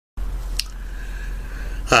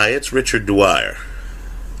Hi, it's Richard Dwyer.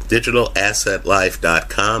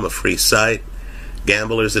 DigitalAssetLife.com, a free site.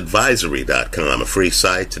 GamblersAdvisory.com, a free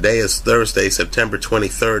site. Today is Thursday, September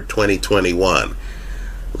 23rd, 2021.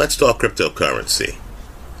 Let's talk cryptocurrency.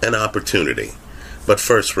 An opportunity. But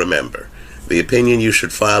first, remember, the opinion you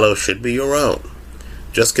should follow should be your own.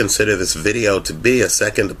 Just consider this video to be a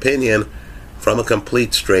second opinion from a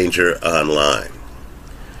complete stranger online.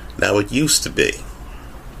 Now, it used to be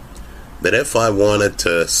that if I wanted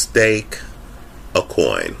to stake a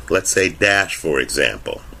coin, let's say Dash for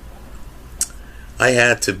example, I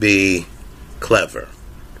had to be clever.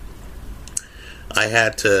 I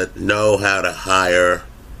had to know how to hire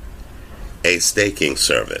a staking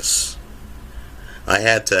service. I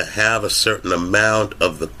had to have a certain amount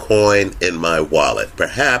of the coin in my wallet.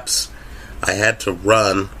 Perhaps I had to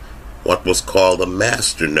run what was called a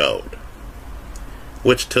master node,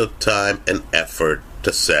 which took time and effort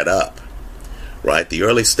to set up. Right? The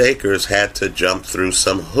early stakers had to jump through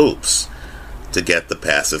some hoops to get the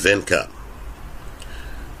passive income.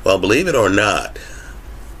 Well, believe it or not,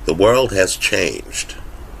 the world has changed.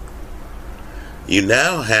 You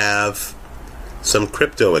now have some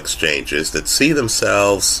crypto exchanges that see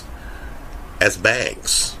themselves as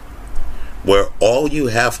banks, where all you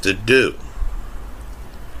have to do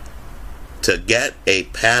to get a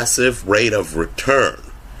passive rate of return,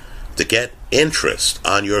 to get interest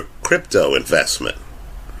on your crypto investment,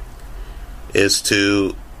 is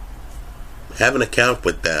to have an account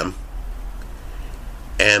with them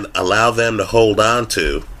and allow them to hold on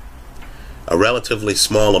to a relatively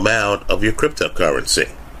small amount of your cryptocurrency.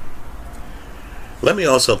 Let me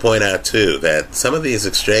also point out too that some of these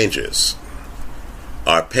exchanges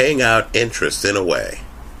are paying out interest in a way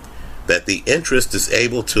that the interest is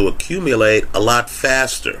able to accumulate a lot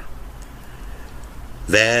faster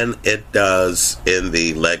than it does in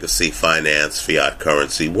the legacy finance fiat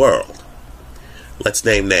currency world. Let's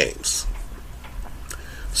name names.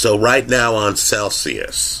 So right now on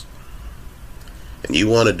Celsius, and you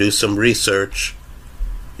want to do some research,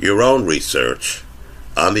 your own research,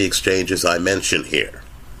 on the exchanges I mention here,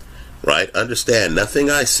 right? Understand, nothing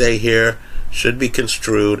I say here should be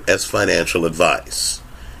construed as financial advice.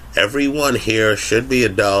 Everyone here should be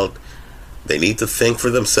adult. They need to think for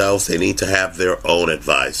themselves. They need to have their own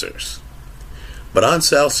advisors. But on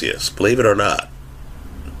Celsius, believe it or not,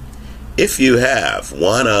 if you have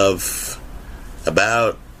one of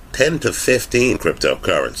about 10 to 15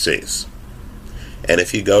 cryptocurrencies, and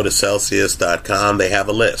if you go to Celsius.com, they have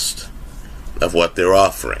a list of what they're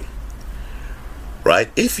offering. Right?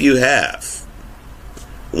 If you have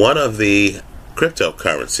one of the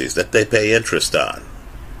cryptocurrencies that they pay interest on,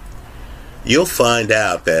 you'll find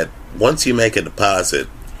out that once you make a deposit,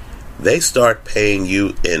 they start paying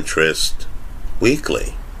you interest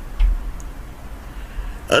weekly.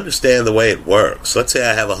 Understand the way it works. Let's say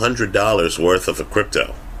I have $100 worth of a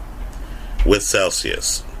crypto with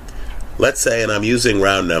Celsius. Let's say, and I'm using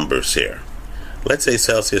round numbers here, let's say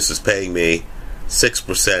Celsius is paying me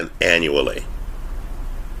 6% annually.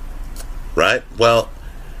 Right? Well,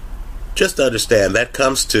 just understand that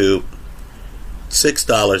comes to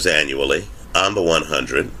 $6 annually on the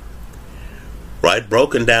 100. Right?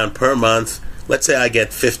 Broken down per month, let's say I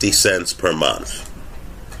get 50 cents per month.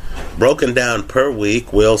 Broken down per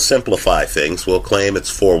week, we'll simplify things. We'll claim it's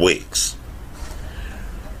 4 weeks.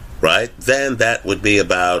 Right? Then that would be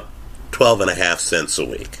about 12.5 cents a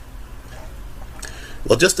week.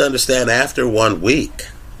 Well, just understand, after 1 week,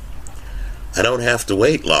 I don't have to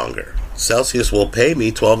wait longer. Celsius will pay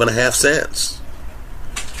me 12.5 cents.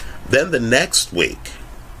 Then the next week,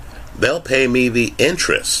 they'll pay me the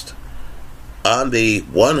interest on the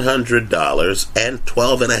 $100 and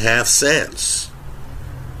 12.5 cents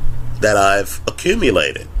that I've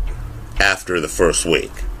accumulated after the first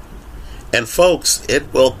week. And folks,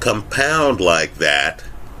 it will compound like that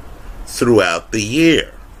throughout the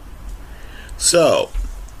year. So,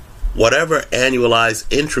 whatever annualized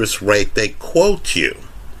interest rate they quote you,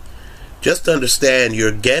 just understand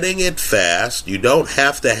you're getting it fast. You don't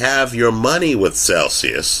have to have your money with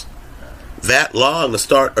Celsius that long to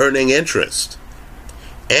start earning interest.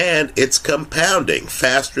 And it's compounding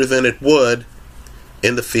faster than it would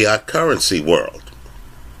in the fiat currency world.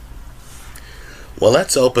 Well,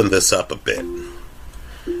 let's open this up a bit.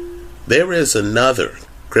 There is another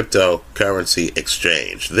cryptocurrency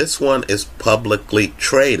exchange. This one is publicly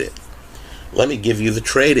traded. Let me give you the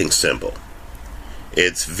trading symbol.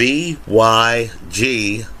 It's VYGVF.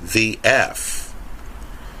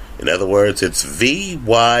 In other words, it's VYGVF.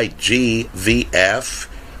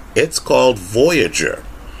 It's called Voyager.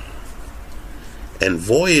 And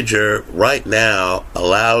Voyager right now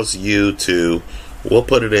allows you to we'll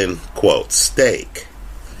put it in quotes, stake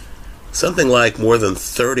something like more than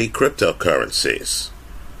 30 cryptocurrencies.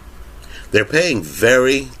 They're paying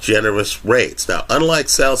very generous rates. Now, unlike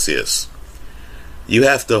Celsius, you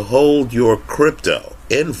have to hold your crypto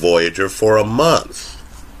in Voyager for a month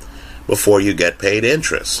before you get paid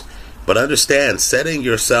interest. But understand, setting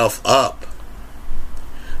yourself up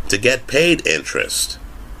to get paid interest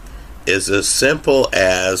is as simple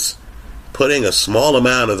as putting a small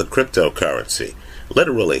amount of the cryptocurrency,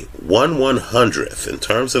 literally 1/100th in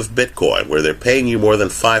terms of Bitcoin, where they're paying you more than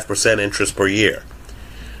 5% interest per year.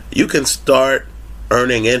 You can start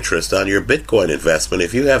earning interest on your Bitcoin investment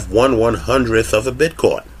if you have 1/100th of a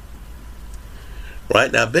Bitcoin.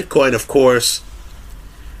 Right now, Bitcoin, of course,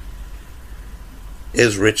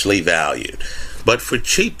 is richly valued. But for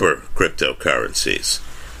cheaper cryptocurrencies,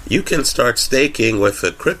 you can start staking with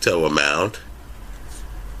a crypto amount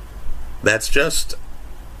that's just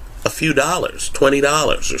a few dollars,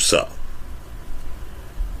 $20 or so.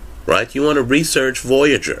 Right? You want to research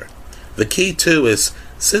Voyager. The key, too, is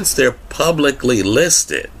since they're publicly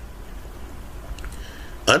listed,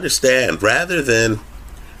 understand, rather than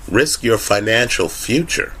risk your financial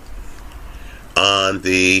future on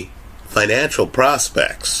the financial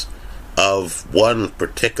prospects of one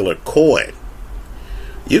particular coin,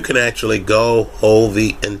 you can actually go hold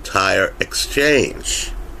the entire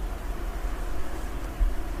exchange.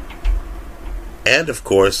 And, of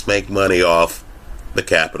course, make money off the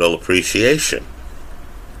capital appreciation.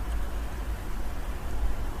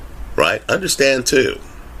 Right? Understand, too,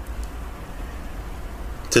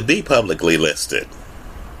 to be publicly listed,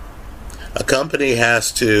 a company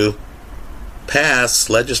has to pass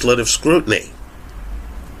legislative scrutiny.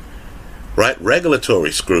 Right?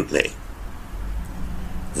 Regulatory scrutiny.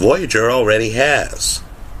 Voyager already has.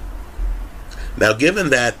 Now, given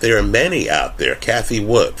that there are many out there, Cathie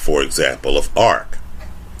Wood, for example, of ARK,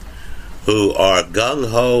 who are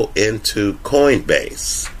gung-ho into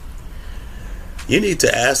Coinbase, you need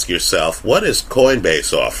to ask yourself, what is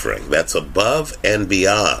Coinbase offering that's above and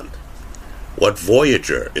beyond what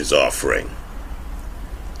Voyager is offering?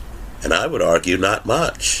 And I would argue not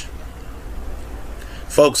much.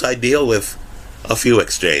 Folks, I deal with a few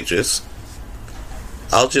exchanges.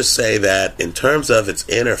 I'll just say that in terms of its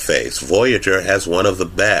interface, Voyager has one of the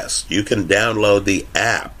best. You can download the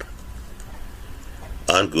app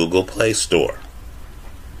on Google Play Store.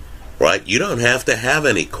 Right? You don't have to have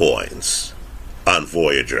any coins on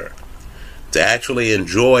Voyager to actually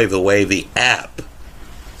enjoy the way the app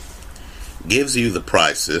gives you the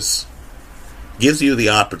prices, gives you the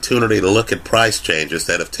opportunity to look at price changes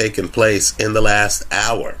that have taken place in the last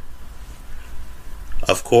hour,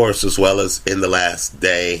 of course, as well as in the last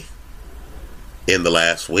day, in the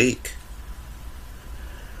last week.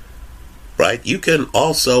 Right? You can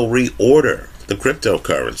also reorder the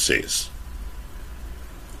cryptocurrencies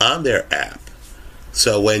on their app.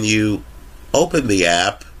 So when you open the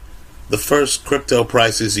app, the first crypto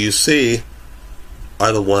prices you see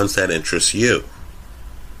are the ones that interest you.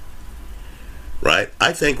 Right?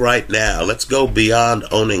 I think right now, let's go beyond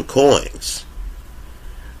owning coins.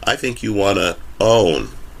 I think you want to own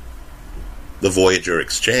the Voyager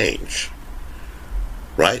exchange.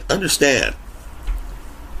 Right? Understand,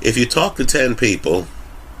 if you talk to 10 people,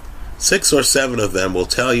 6 or 7 of them will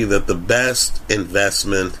tell you that the best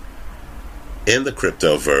investment in the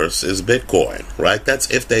cryptoverse is Bitcoin, right? That's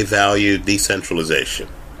if they value decentralization.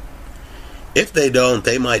 If they don't,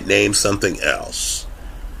 they might name something else,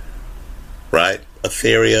 right?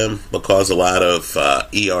 Ethereum, because a lot of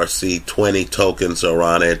ERC20 tokens are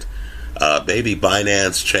on it. Maybe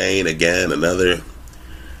Binance Chain, again, another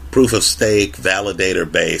proof of stake,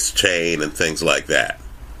 validator-based chain, and things like that.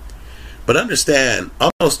 But understand,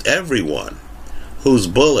 almost everyone who's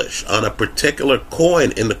bullish on a particular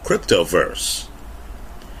coin in the cryptoverse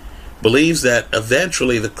believes that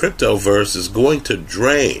eventually the cryptoverse is going to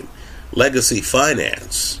drain legacy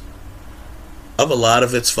finance of a lot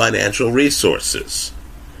of its financial resources.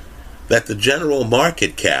 That the general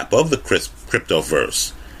market cap of the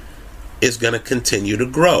cryptoverse is going to continue to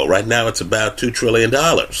grow. Right now it's about $2 trillion.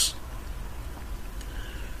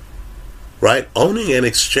 Right? Owning an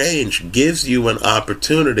exchange gives you an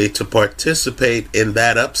opportunity to participate in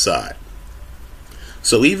that upside.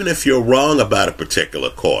 So even if you're wrong about a particular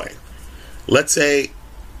coin, let's say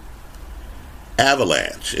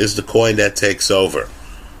Avalanche is the coin that takes over,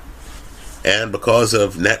 and because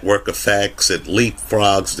of network effects, it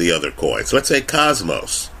leapfrogs the other coins. Let's say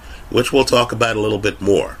Cosmos, which we'll talk about a little bit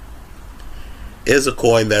more, is a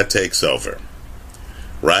coin that takes over,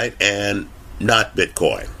 right? And not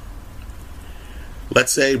Bitcoin.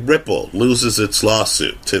 Let's say Ripple loses its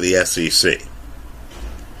lawsuit to the SEC.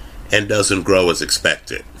 and doesn't grow as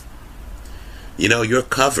expected, you're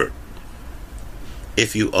covered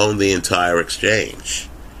if you own the entire exchange,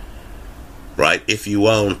 right? If you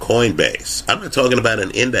own Coinbase. I'm not talking about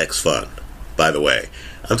an index fund, by the way.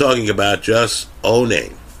 I'm talking about just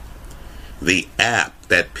owning the app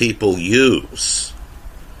that people use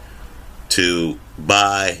to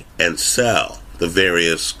buy and sell the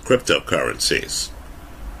various cryptocurrencies.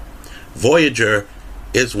 Voyager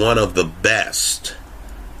is one of the best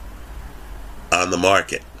on the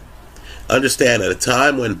market. Understand, at a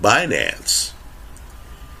time when Binance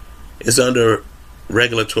is under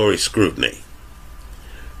regulatory scrutiny,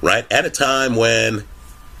 right? At a time when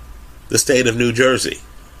the state of New Jersey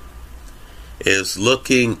is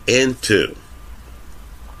looking into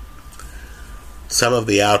some of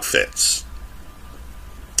the outfits,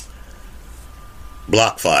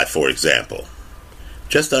 BlockFi, for example,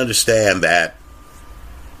 just understand that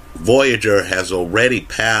Voyager has already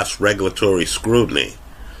passed regulatory scrutiny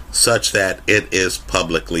such that it is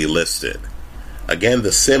publicly listed. Again,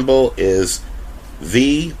 the symbol is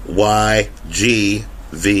VYGVF.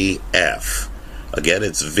 Again,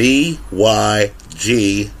 it's VYGVF.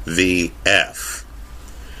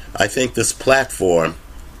 I think this platform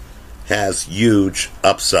has huge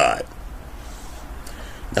upside.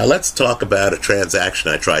 Now let's talk about a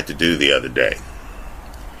transaction I tried to do the other day.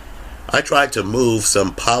 I tried to move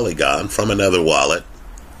some Polygon from another wallet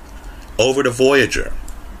over to Voyager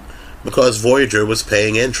because Voyager was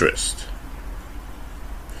paying interest.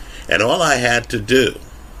 And all I had to do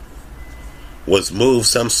was move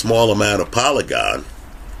some small amount of Polygon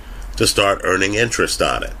to start earning interest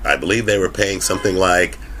on it. I believe they were paying something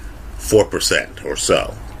like 4% or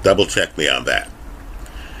so. Double check me on that.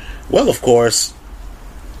 Well, of course,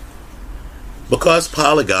 because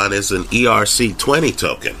Polygon is an ERC20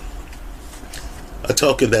 token, a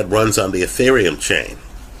token that runs on the Ethereum chain,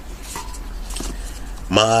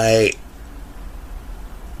 my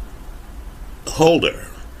holder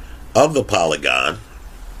of the Polygon,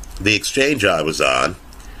 the exchange I was on,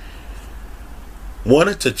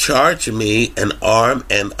 wanted to charge me an arm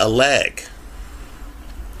and a leg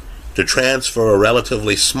to transfer a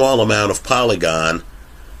relatively small amount of Polygon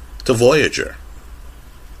to Voyager.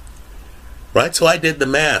 Right? So I did the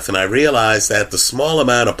math and I realized that the small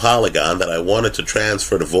amount of Polygon that I wanted to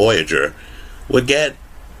transfer to Voyager would get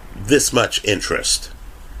this much interest.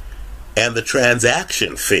 And the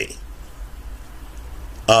transaction fee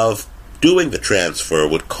of doing the transfer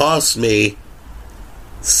would cost me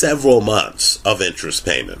several months of interest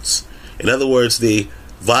payments. In other words, the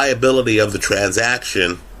viability of the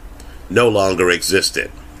transaction no longer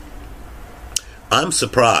existed. I'm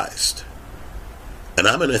surprised. And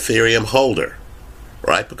I'm an Ethereum holder,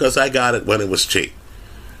 right? Because I got it when it was cheap.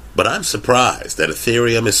 But I'm surprised that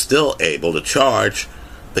Ethereum is still able to charge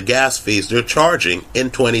the gas fees they're charging in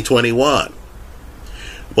 2021.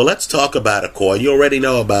 Well, let's talk about a coin. You already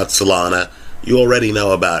know about Solana. You already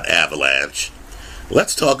know about Avalanche.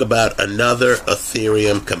 Let's talk about another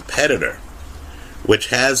Ethereum competitor, which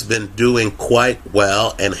has been doing quite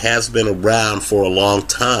well and has been around for a long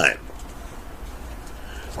time.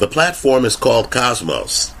 The platform is called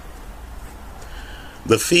Cosmos.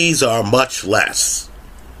 The fees are much less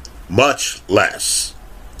than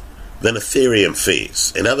Ethereum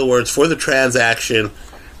fees. In other words, for the transaction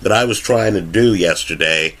that I was trying to do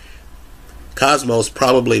yesterday, Cosmos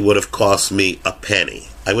probably would have cost me a penny.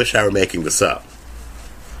 I wish I were making this up.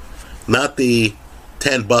 Not the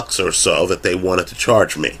 $10 or so that they wanted to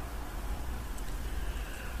charge me.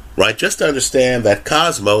 Right? Just understand that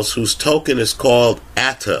Cosmos, whose token is called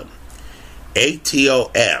Atom,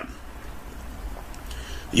 ATOM,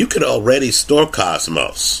 you could already store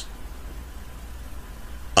Cosmos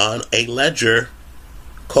on a Ledger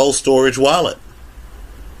cold storage wallet.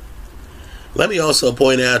 Let me also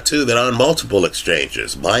point out, too, that on multiple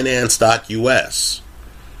exchanges, Binance.us,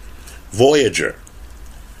 Voyager,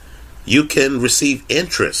 you can receive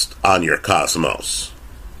interest on your Cosmos.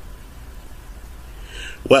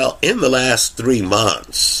 Well, in the last 3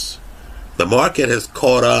 months, the market has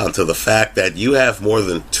caught on to the fact that you have more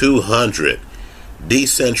than 200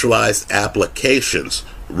 decentralized applications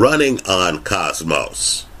running on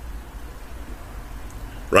Cosmos.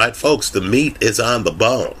 Right, folks? The meat is on the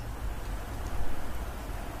bone.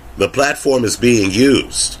 The platform is being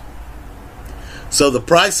used. So the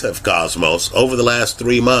price of Cosmos over the last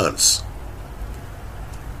 3 months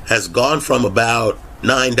has gone from about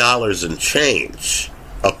 $9 and change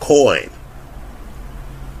a coin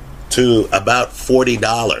to about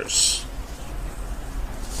 $40.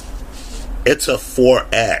 It's a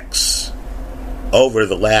 4x over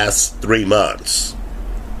the last 3 months.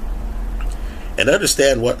 And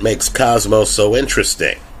understand what makes Cosmos so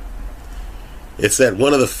interesting. It's that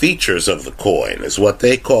one of the features of the coin is what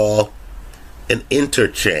they call an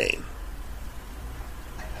interchain,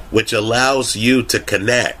 which allows you to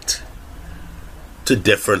connect to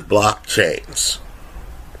different blockchains.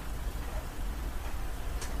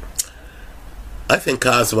 I think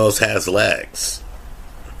Cosmos has legs.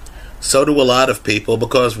 So do a lot of people,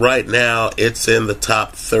 because right now it's in the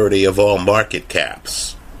top 30 of all market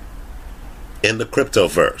caps in the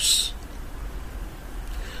cryptoverse.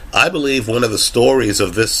 I believe one of the stories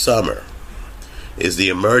of this summer is the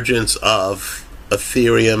emergence of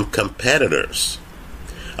Ethereum competitors.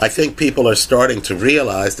 I think people are starting to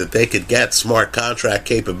realize that they could get smart contract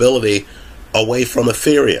capability away from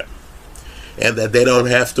Ethereum, and that they don't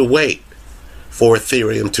have to wait for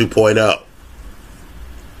Ethereum 2.0.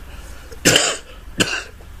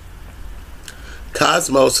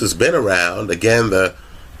 Cosmos has been around. Again, the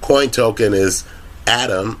coin token is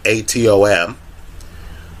ATOM, ATOM.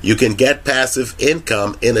 You can get passive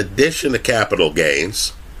income in addition to capital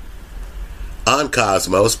gains on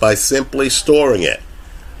Cosmos by simply storing it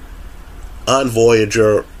on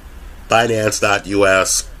Voyager,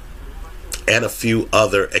 Binance.us, and a few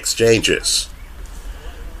other exchanges.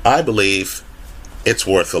 I believe it's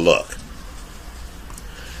worth a look.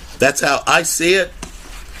 That's how I see it.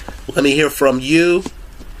 Let me hear from you.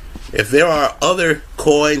 If there are other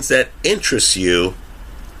coins that interest you,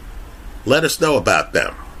 let us know about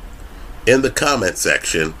them in the comment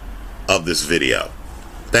section of this video.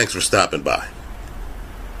 Thanks for stopping by.